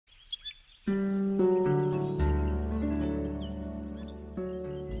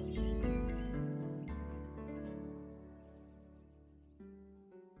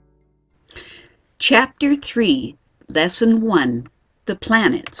Chapter 3, Lesson 1, The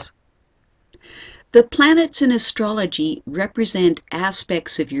Planets. The planets in astrology represent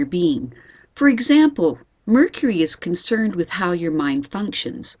aspects of your being. For example, Mercury is concerned with how your mind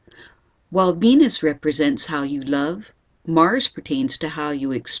functions, while Venus represents how you love, Mars pertains to how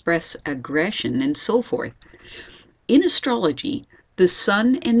you express aggression, and so forth. In astrology, the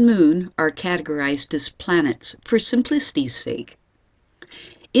Sun and Moon are categorized as planets for simplicity's sake.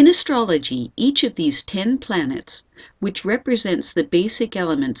 In astrology, each of these 10 planets, which represents the basic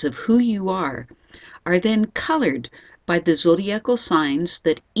elements of who you are then colored by the zodiacal signs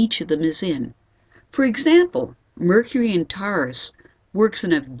that each of them is in. For example, Mercury in Taurus works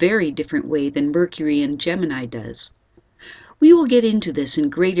in a very different way than Mercury in Gemini does. We will get into this in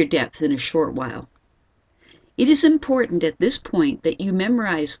greater depth in a short while. It is important at this point that you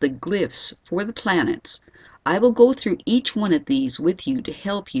memorize the glyphs for the planets. I will go through each one of these with you to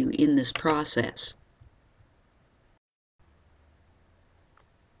help you in this process.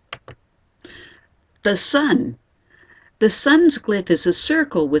 The Sun. The Sun's glyph is a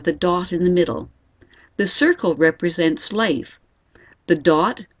circle with a dot in the middle. The circle represents life. The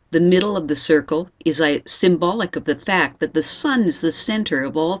dot, the middle of the circle, is symbolic of the fact that the Sun is the center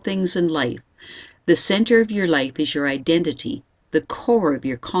of all things in life. The center of your life is your identity, the core of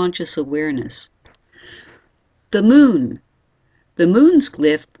your conscious awareness. The Moon. The Moon's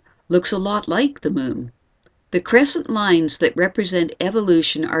glyph looks a lot like the Moon. The crescent lines that represent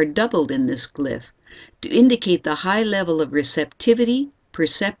evolution are doubled in this glyph to indicate the high level of receptivity,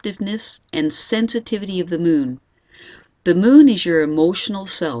 perceptiveness, and sensitivity of the Moon. The Moon is your emotional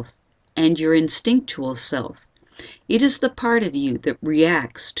self and your instinctual self. It is the part of you that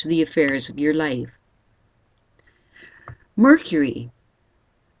reacts to the affairs of your life. Mercury.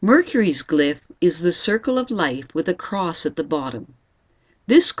 Mercury's glyph is the circle of life with a cross at the bottom.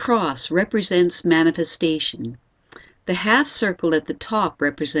 This cross represents manifestation. The half circle at the top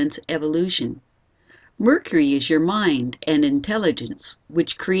represents evolution. Mercury is your mind and intelligence,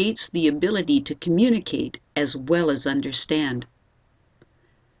 which creates the ability to communicate as well as understand.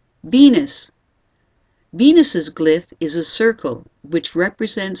 Venus. Venus's glyph is a circle which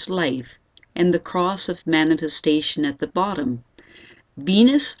represents life and the cross of manifestation at the bottom.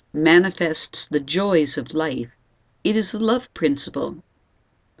 Venus manifests the joys of life. It is the love principle.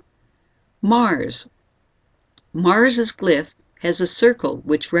 Mars. Mars's glyph has a circle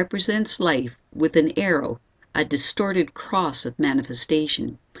which represents life with an arrow, a distorted cross of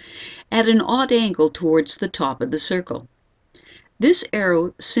manifestation, at an odd angle towards the top of the circle. This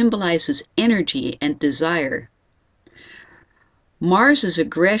arrow symbolizes energy and desire. Mars is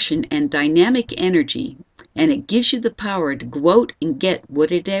aggression and dynamic energy, and it gives you the power to go out and get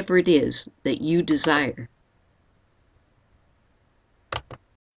whatever it is that you desire.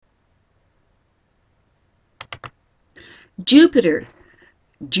 Jupiter.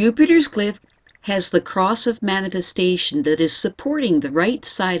 Jupiter's glyph has the cross of manifestation that is supporting the right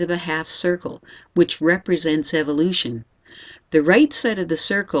side of a half circle, which represents evolution. The right side of the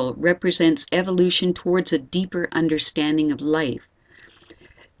circle represents evolution towards a deeper understanding of life.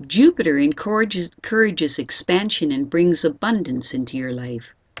 Jupiter encourages expansion and brings abundance into your life.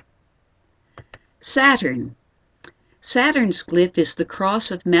 Saturn. Saturn's glyph is the cross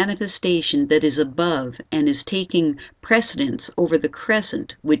of manifestation that is above and is taking precedence over the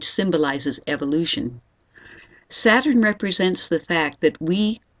crescent, which symbolizes evolution. Saturn represents the fact that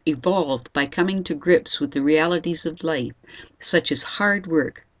we evolved by coming to grips with the realities of life, such as hard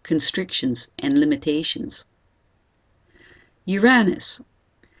work, constrictions, and limitations. Uranus.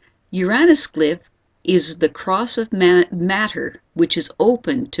 Uranus' glyph is the cross of matter, which is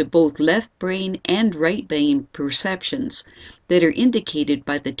open to both left brain and right brain perceptions that are indicated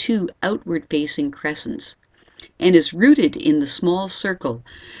by the two outward-facing crescents, and is rooted in the small circle,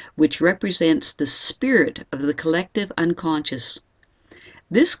 which represents the spirit of the collective unconscious.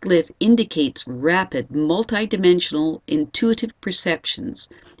 This glyph indicates rapid, multidimensional, intuitive perceptions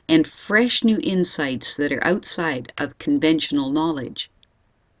and fresh new insights that are outside of conventional knowledge.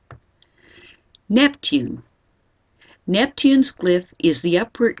 Neptune. Neptune's glyph is the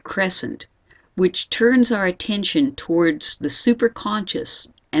upward crescent, which turns our attention towards the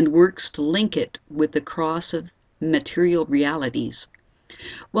superconscious and works to link it with the cross of material realities.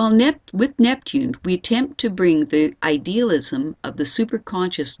 While with Neptune, we attempt to bring the idealism of the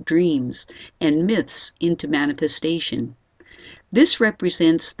superconscious dreams and myths into manifestation. This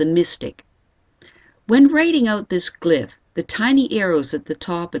represents the mystic. When writing out this glyph, the tiny arrows at the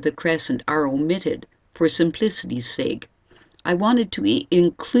top of the crescent are omitted for simplicity's sake. I wanted to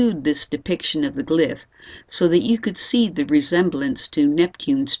include this depiction of the glyph so that you could see the resemblance to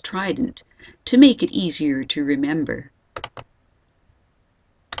Neptune's trident, to make it easier to remember.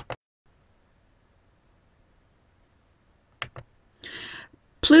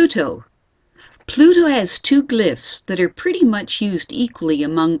 Pluto. Pluto has two glyphs that are pretty much used equally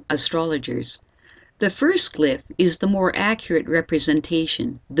among astrologers. The first glyph is the more accurate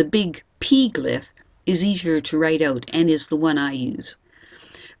representation. The big P glyph is easier to write out and is the one I use.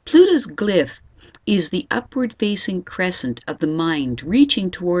 Pluto's glyph is the upward-facing crescent of the mind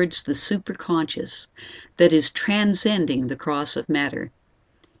reaching towards the superconscious that is transcending the cross of matter.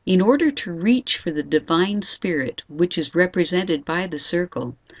 In order to reach for the divine spirit, which is represented by the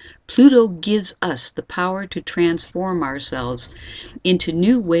circle, Pluto gives us the power to transform ourselves into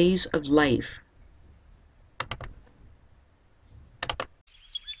new ways of life,